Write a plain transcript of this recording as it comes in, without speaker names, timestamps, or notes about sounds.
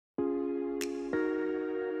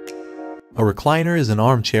A recliner is an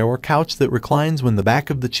armchair or couch that reclines when the back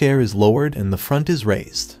of the chair is lowered and the front is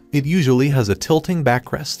raised. It usually has a tilting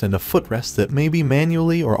backrest and a footrest that may be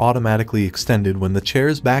manually or automatically extended when the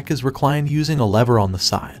chair's back is reclined using a lever on the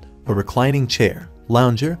side. A reclining chair,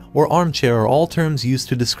 lounger, or armchair are all terms used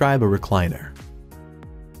to describe a recliner.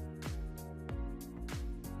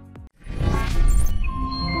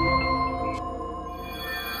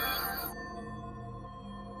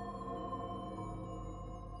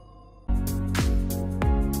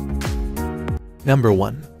 Number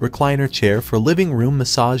 1. Recliner chair for living room.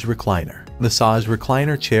 Massage recliner. Massage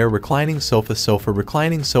recliner chair. Reclining sofa. Sofa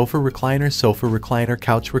reclining sofa. Recliner sofa. Recliner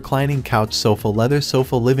couch. Reclining couch. Sofa. Leather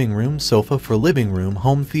sofa. Living room sofa for living room.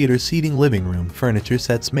 Home theater seating. Living room furniture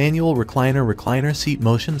sets. Manual recliner. Recliner seat.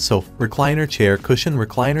 Motion sofa. Recliner chair. Cushion.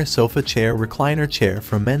 Recliner sofa chair. Recliner chair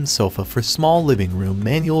for men's. Sofa for small living room.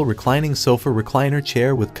 Manual reclining sofa. Recliner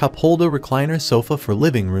chair with cup holder. Recliner sofa for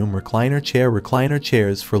living room. Recliner chair. Recliner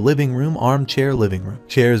chairs for living room. Armchair. Living room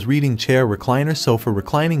chairs. Reading chair. Recliner sofa.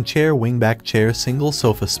 Reclining chair. Wingback chair. Single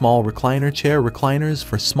sofa. Small recliner chair. Recliners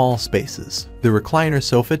for small spaces. The recliner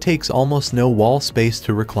sofa takes almost no wall space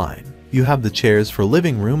to recline. You have the chairs for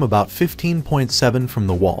living room about 15.7 from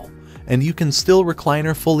the wall, and you can still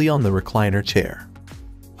recliner fully on the recliner chair.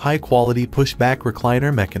 High quality pushback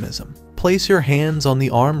recliner mechanism. Place your hands on the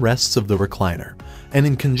arm rests of the recliner, and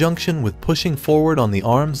in conjunction with pushing forward on the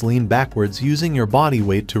arms, lean backwards using your body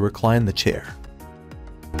weight to recline the chair.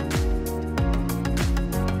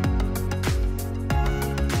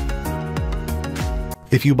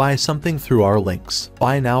 If you buy something through our links,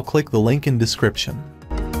 buy now, click the link in description.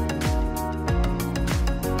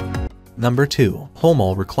 Number 2.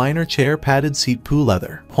 Homall recliner chair. Padded seat. PU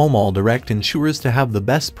leather. Homall Direct ensures to have the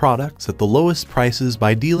best products at the lowest prices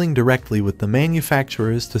by dealing directly with the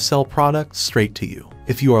manufacturers to sell products straight to you.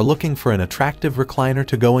 If you are looking for an attractive recliner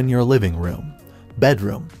to go in your living room,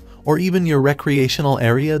 bedroom, or even your recreational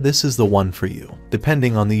area, this is the one for you.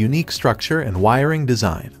 Depending on the unique structure and wiring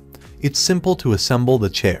design, it's simple to assemble the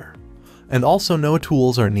chair, and also no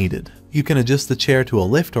tools are needed. You can adjust the chair to a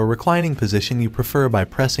lift or reclining position you prefer by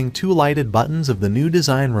pressing 2 lighted buttons of the new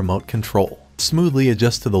design remote control. Smoothly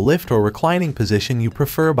adjust to the lift or reclining position you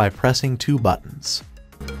prefer by pressing 2 buttons.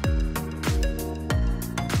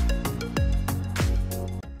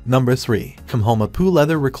 Number 3. Comhoma PU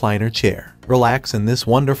leather recliner chair. Relax in this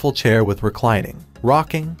wonderful chair with reclining,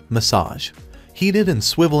 rocking, massage, heated and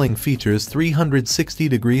swiveling features,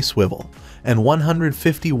 360-degree swivel, and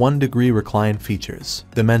 151-degree recline features.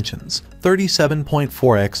 Dimensions: 37.4x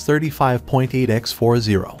 35.8x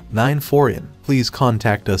 4094 in. Please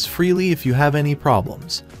contact us freely if you have any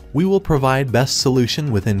problems. We will provide best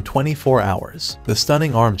solution within 24 hours. The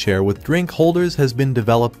stunning armchair with drink holders has been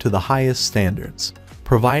developed to the highest standards,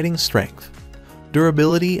 providing strength,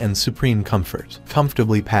 durability, and supreme comfort.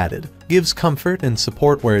 Comfortably padded, gives comfort and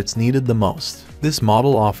support where it's needed the most. This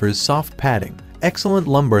model offers soft padding, excellent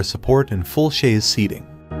lumbar support, and full chaise seating.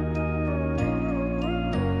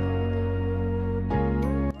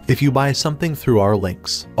 If you buy something through our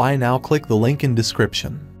links, buy now, click the link in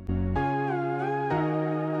description.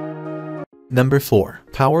 Number 4.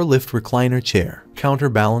 Power lift recliner chair.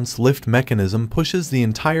 Counterbalance lift mechanism pushes the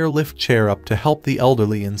entire lift chair up to help the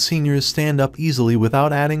elderly and seniors stand up easily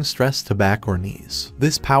without adding stress to back or knees.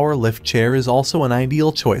 This power lift chair is also an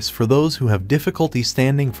ideal choice for those who have difficulty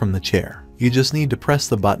standing from the chair. You just need to press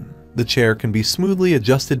the button. The chair can be smoothly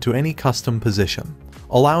adjusted to any custom position,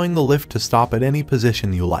 allowing the lift to stop at any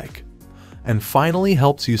position you like, and finally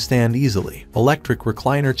helps you stand easily. Electric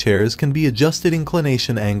recliner chairs can be adjusted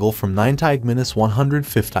inclination angle from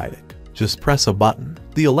 90°-150°. Just press a button.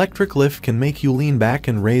 The electric lift can make you lean back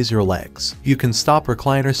and raise your legs. You can stop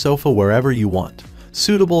recliner sofa wherever you want,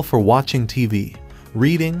 suitable for watching TV,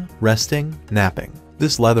 reading, resting, napping.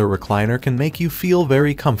 This leather recliner can make you feel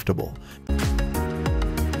very comfortable.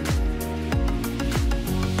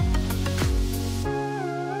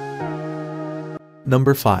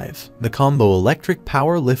 Number 5. The Combo Electric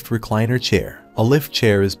Power Lift Recliner Chair. A lift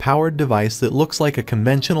chair is a powered device that looks like a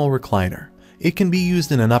conventional recliner. It can be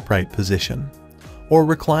used in an upright position, or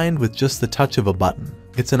reclined with just the touch of a button.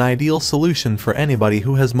 It's an ideal solution for anybody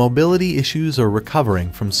who has mobility issues or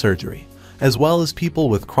recovering from surgery, as well as people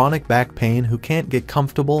with chronic back pain who can't get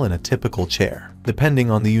comfortable in a typical chair.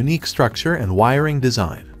 Depending on the unique structure and wiring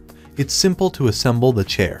design, it's simple to assemble the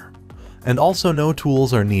chair, and also no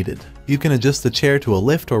tools are needed. You can adjust the chair to a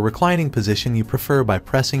lift or reclining position you prefer by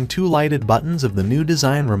pressing 2 lighted buttons of the new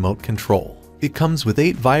design remote control. It comes with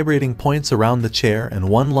 8 vibrating points around the chair and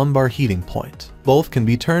 1 lumbar heating point. Both can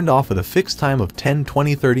be turned off at a fixed time of 10,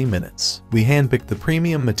 20, 30 minutes. We handpicked the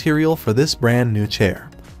premium material for this brand new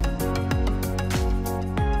chair.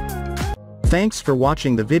 Thanks for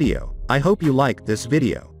watching the video. I hope you liked this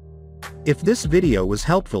video. If this video was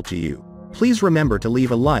helpful to you, please remember to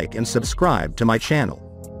leave a like and subscribe to my channel.